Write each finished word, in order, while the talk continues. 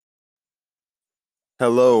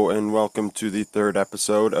Hello and welcome to the third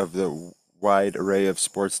episode of the Wide Array of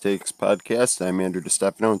Sports Takes podcast. I'm Andrew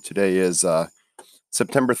DiStefano, and today is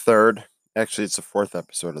September 3rd. Actually, it's the fourth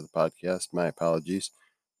episode of the podcast. My apologies.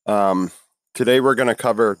 Um, Today we're going to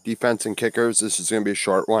cover defense and kickers. This is going to be a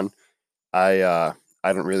short one. I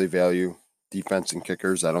don't really value defense and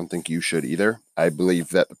kickers. I don't think you should either. I believe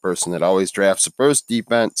that the person that always drafts the first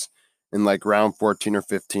defense in like round 14 or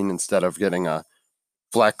 15 instead of getting a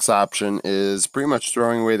flex option is pretty much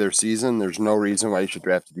throwing away their season. There's no reason why you should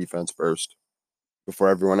draft a defense first before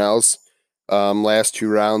everyone else. Last two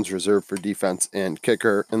rounds reserved for defense and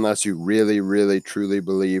kicker, unless you really, really, truly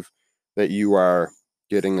believe that you are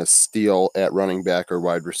getting a steal at running back or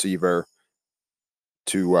wide receiver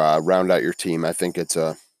to round out your team. I think it's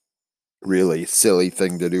a really silly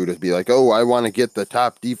thing to do to be like, oh, I want to get the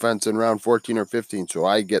top defense in round 14 or 15, so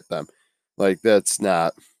I get them. Like, that's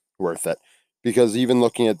not worth it. Because even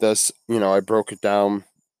looking at this, I broke it down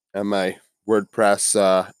in my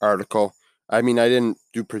WordPress article. I mean, I didn't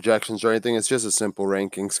do projections or anything. It's just a simple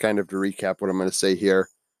rankings, kind of to recap what I'm going to say here.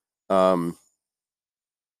 The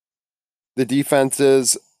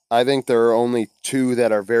defenses, I think there are only two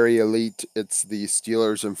that are very elite. It's the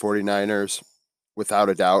Steelers and 49ers. Without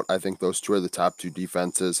a doubt, I think those two are the top two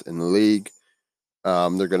defenses in the league.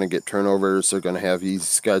 They're going to get turnovers. They're going to have easy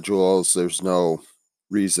schedules. There's no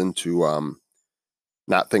reason to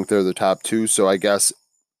not think they're the top two. So I guess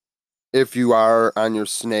if you are on your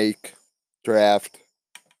snake draft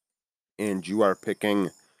and you are picking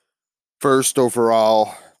first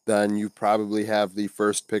overall, then you probably have the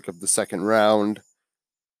first pick of the second round.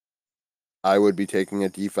 I would be taking a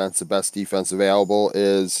defense. The best defense available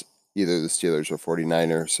is either the Steelers or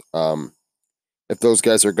 49ers. If those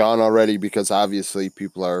guys are gone already, because obviously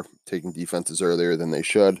people are taking defenses earlier than they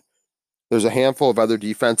should, there's a handful of other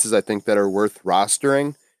defenses I think that are worth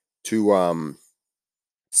rostering to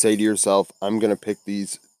say to yourself, I'm going to pick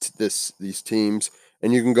these teams,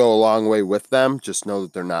 and you can go a long way with them. Just know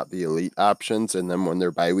that they're not the elite options, and then when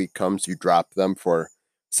their bye week comes, you drop them for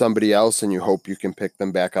somebody else, and you hope you can pick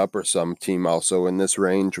them back up or some team also in this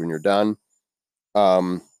range when you're done.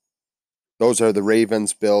 Those are the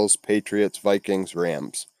Ravens, Bills, Patriots, Vikings,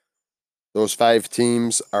 Rams. Those five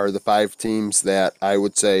teams are the five teams that I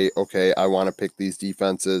would say, okay, I want to pick these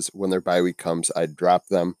defenses. When their bye week comes, I'd drop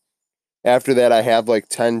them. After that, I have like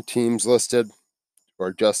 10 teams listed,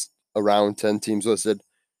 or just around 10 teams listed,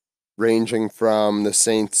 ranging from the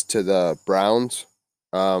Saints to the Browns.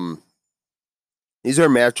 These are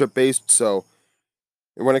matchup based, so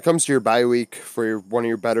when it comes to your bye week for one of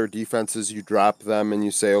your better defenses, you drop them and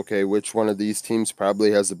you say, okay, which one of these teams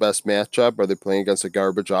probably has the best matchup? Are they playing against a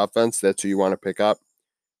garbage offense? That's who you want to pick up.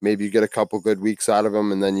 Maybe you get a couple good weeks out of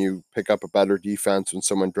them, and then you pick up a better defense when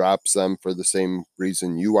someone drops them for the same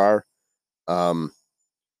reason you are. And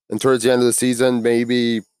towards the end of the season,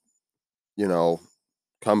 maybe,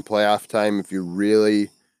 come playoff time, if you've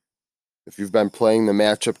been playing the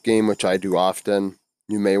matchup game, which I do often,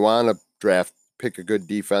 you may want to pick a good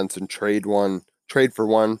defense and trade for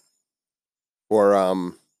one, or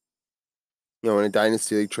in a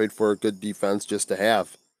dynasty league, trade for a good defense just to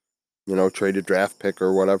have, trade a draft pick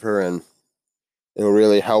or whatever, and it'll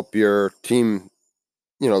really help your team.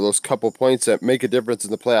 Those couple points that make a difference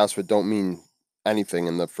in the playoffs, but don't mean anything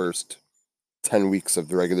in the first 10 weeks of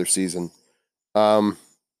the regular season.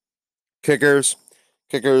 Kickers,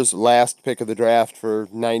 last pick of the draft for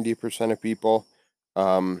 90% of people.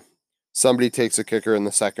 Somebody takes a kicker in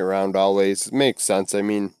the second round always. It makes sense. I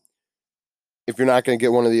mean, if you're not going to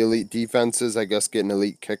get one of the elite defenses, I guess get an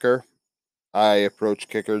elite kicker. I approach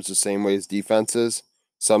kickers the same way as defenses.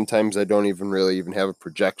 Sometimes I don't even have a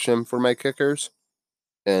projection for my kickers,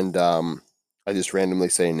 and I just randomly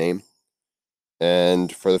say a name.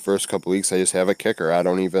 And for the first couple weeks, I just have a kicker.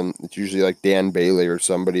 It's usually like Dan Bailey or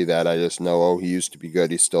somebody that I just know, oh, he used to be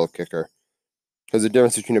good. He's still a kicker. Because the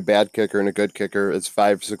difference between a bad kicker and a good kicker is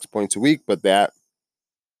 5-6 points a week, but that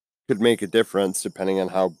could make a difference depending on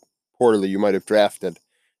how poorly you might have drafted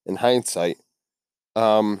in hindsight.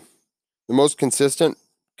 The most consistent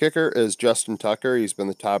kicker is Justin Tucker. He's been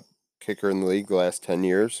the top kicker in the league the last 10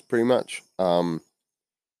 years, pretty much. The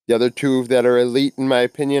other two that are elite, in my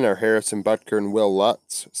opinion, are Harrison Butker and Will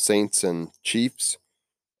Lutz, Saints and Chiefs.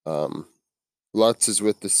 Lutz is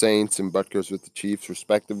with the Saints and Butker's with the Chiefs,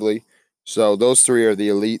 respectively. So those three are the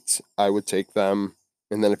elites. I would take them.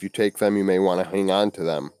 And then if you take them, you may want to hang on to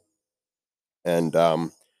them and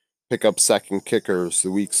pick up second kickers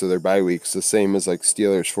the weeks of their bye weeks, the same as like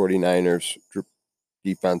Steelers, 49ers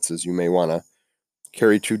defenses. You may want to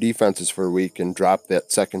carry two defenses for a week and drop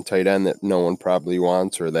that second tight end that no one probably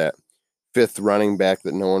wants, or that fifth running back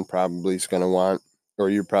that no one probably is going to want, or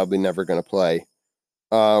you're probably never going to play.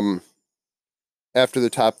 After the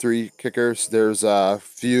top three kickers, there's a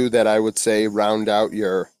few that I would say round out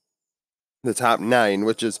the top nine,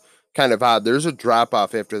 which is kind of odd. There's a drop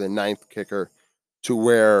off after the ninth kicker to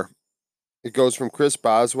where it goes from Chris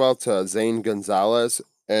Boswell to Zane Gonzalez,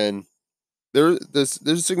 and there's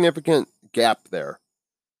a significant gap there.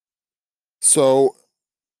 So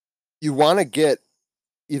you want to get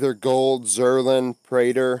either Gold, Zerlin,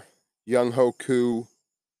 Prater, Young Hoku,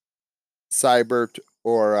 Seibert,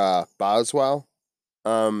 or Boswell.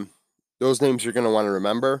 Those names you're going to want to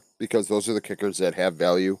remember because those are the kickers that have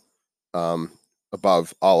value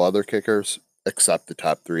above all other kickers, except the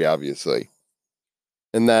top three, obviously.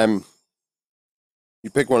 And then you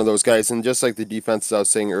pick one of those guys, and just like the defense I was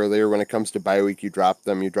saying earlier, when it comes to bye week, you drop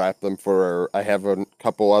them. You drop them for. I have a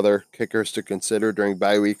couple other kickers to consider during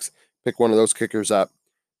bye weeks. Pick one of those kickers up,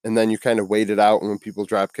 and then you kind of wait it out. And when people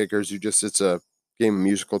drop kickers, it's a game of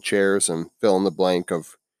musical chairs and fill in the blank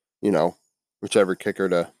of, whichever kicker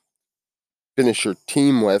to finish your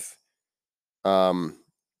team with. The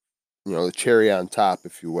cherry on top,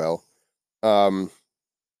 if you will.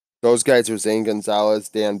 Those guys are Zane Gonzalez,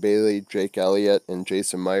 Dan Bailey, Jake Elliott, and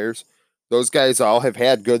Jason Myers. Those guys all have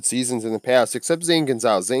had good seasons in the past, except Zane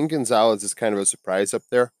Gonzalez. Zane Gonzalez is kind of a surprise up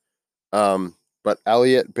there. But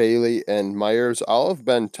Elliott, Bailey, and Myers all have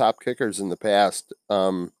been top kickers in the past.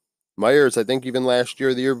 Myers, I think even last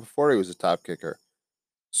year, the year before, he was a top kicker.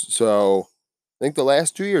 So I think the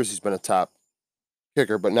last 2 years he's been a top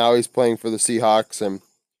kicker, but now he's playing for the Seahawks, and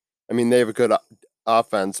I mean, they have a good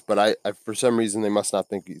offense, but I for some reason they must not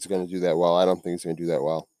think he's going to do that well. I don't think he's going to do that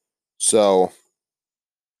well. So,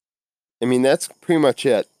 I mean, that's pretty much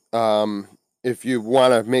it. If you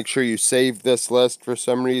want to make sure you save this list for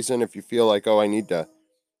some reason, if you feel like, oh, I need to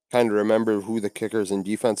kind of remember who the kickers and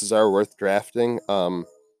defenses are worth drafting, I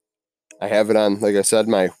have it on, like I said,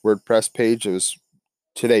 my WordPress page. It was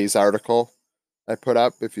today's article I put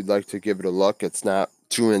up. If you'd like to give it a look, it's not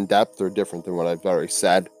too in depth or different than what I've already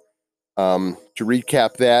said. To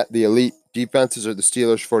recap that, the elite defenses are the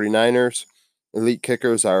Steelers, 49ers. Elite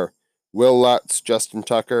kickers are Will Lutz, Justin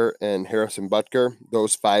Tucker, and Harrison Butker.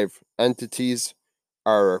 Those five entities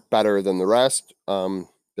are better than the rest.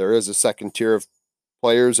 There is a second tier of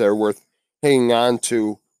players that are worth hanging on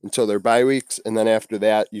to until their bye weeks, and then after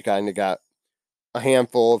that, you kind of got a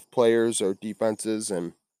handful of players or defenses,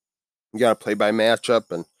 and you got to play by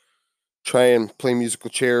matchup and try and play musical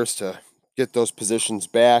chairs to get those positions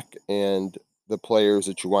back and the players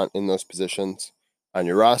that you want in those positions on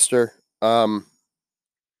your roster.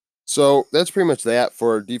 So that's pretty much that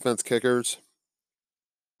for defense kickers.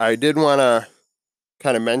 I did want to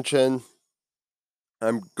kind of mention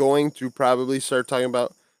I'm going to probably start talking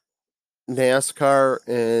about NASCAR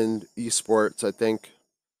and esports. I think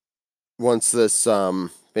once this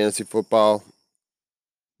fantasy football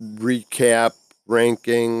recap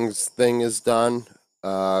rankings thing is done,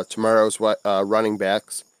 tomorrow's running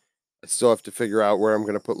backs. I still have to figure out where I'm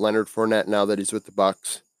going to put Leonard Fournette now that he's with the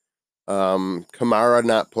Bucks. Kamara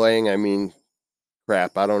not playing. I mean,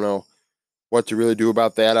 crap. I don't know what to really do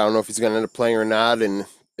about that. I don't know if he's going to end up playing or not. And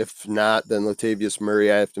if not, then Latavius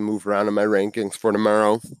Murray, I have to move around in my rankings for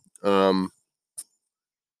tomorrow. Then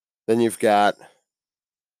you've got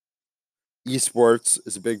esports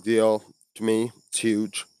is a big deal to me. It's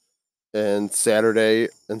huge. And Saturday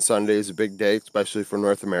and Sunday is a big day, especially for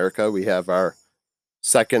North America. We have our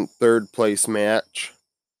third place match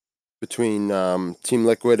between Team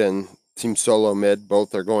Liquid and Team Solo Mid.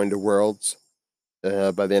 Both are going to Worlds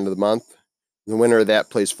by the end of the month. The winner of that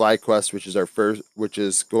plays FlyQuest, which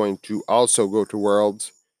is going to also go to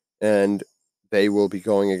Worlds, and they will be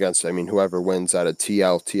going against, whoever wins out of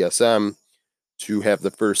TL, TSM to have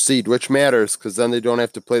the first seed, which matters because then they don't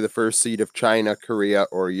have to play the first seed of China, Korea,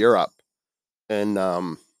 or Europe. And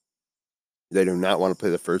they do not want to play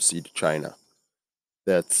the first seed of China.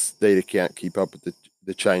 They can't keep up with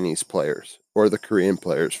the Chinese players or the Korean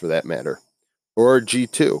players for that matter, or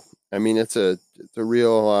G2. I mean, it's a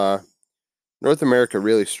real North America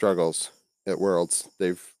really struggles at Worlds.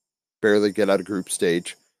 They've barely get out of group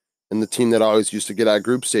stage, and the team that always used to get out of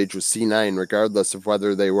group stage was C9, regardless of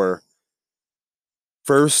whether they were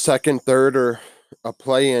first, second, third, or a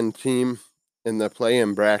play-in team in the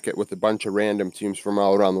play-in bracket with a bunch of random teams from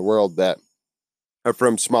all around the world that are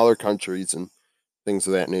from smaller countries and things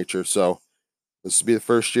of that nature. So this will be the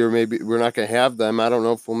first year maybe we're not going to have them. I don't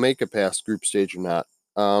know if we'll make it past group stage or not.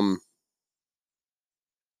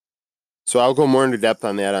 So I'll go more into depth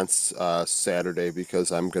on that on Saturday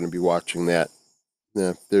because I'm going to be watching that.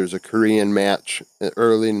 There's a Korean match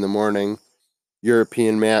early in the morning,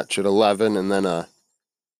 European match at 11, and then a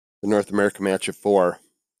the North America match at 4.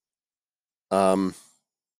 I'll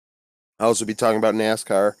also be talking about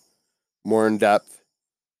NASCAR more in depth.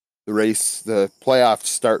 The playoffs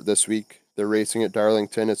start this week. They're racing at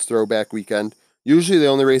Darlington. It's throwback weekend. Usually they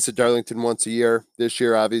only race at Darlington once a year. This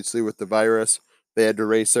year, obviously, with the virus, they had to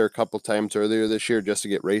race there a couple times earlier this year just to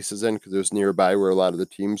get races in because it was nearby where a lot of the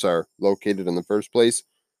teams are located in the first place.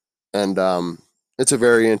 And it's a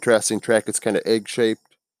very interesting track. It's kind of egg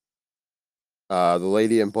shaped. The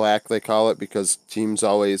Lady in Black, they call it, because teams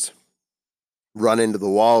always run into the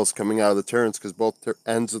walls coming out of the turns because both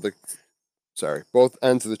ends of the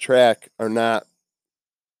track are not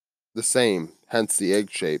the same, hence the egg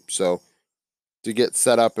shape. So to get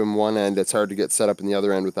set up in one end, it's hard to get set up in the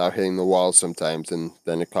other end without hitting the walls sometimes, and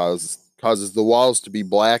then it causes the walls to be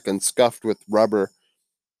black and scuffed with rubber,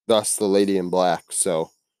 thus the Lady in Black.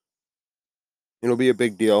 So it'll be a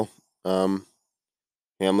big deal. Hamlin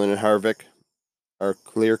and Harvick are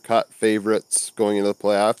clear-cut favorites going into the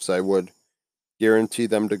playoffs. I would guarantee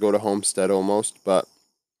them to go to Homestead almost, but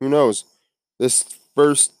who knows? This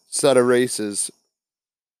first set of races,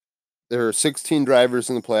 there are 16 drivers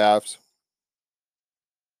in the playoffs.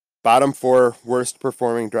 Bottom 4 worst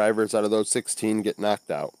performing drivers out of those 16 get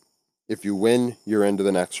knocked out. If you win, you're into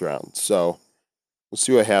the next round. So we'll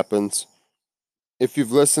see what happens. If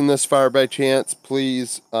you've listened this far by chance,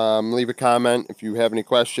 please leave a comment. If you have any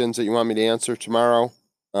questions that you want me to answer tomorrow,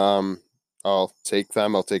 I'll take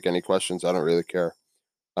them. I'll take any questions. I don't really care.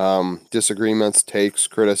 Disagreements, takes,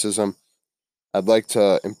 criticism. I'd like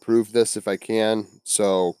to improve this if I can.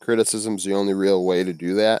 So criticism's the only real way to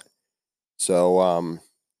do that. So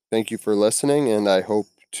thank you for listening, and I hope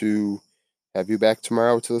to have you back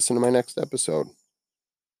tomorrow to listen to my next episode.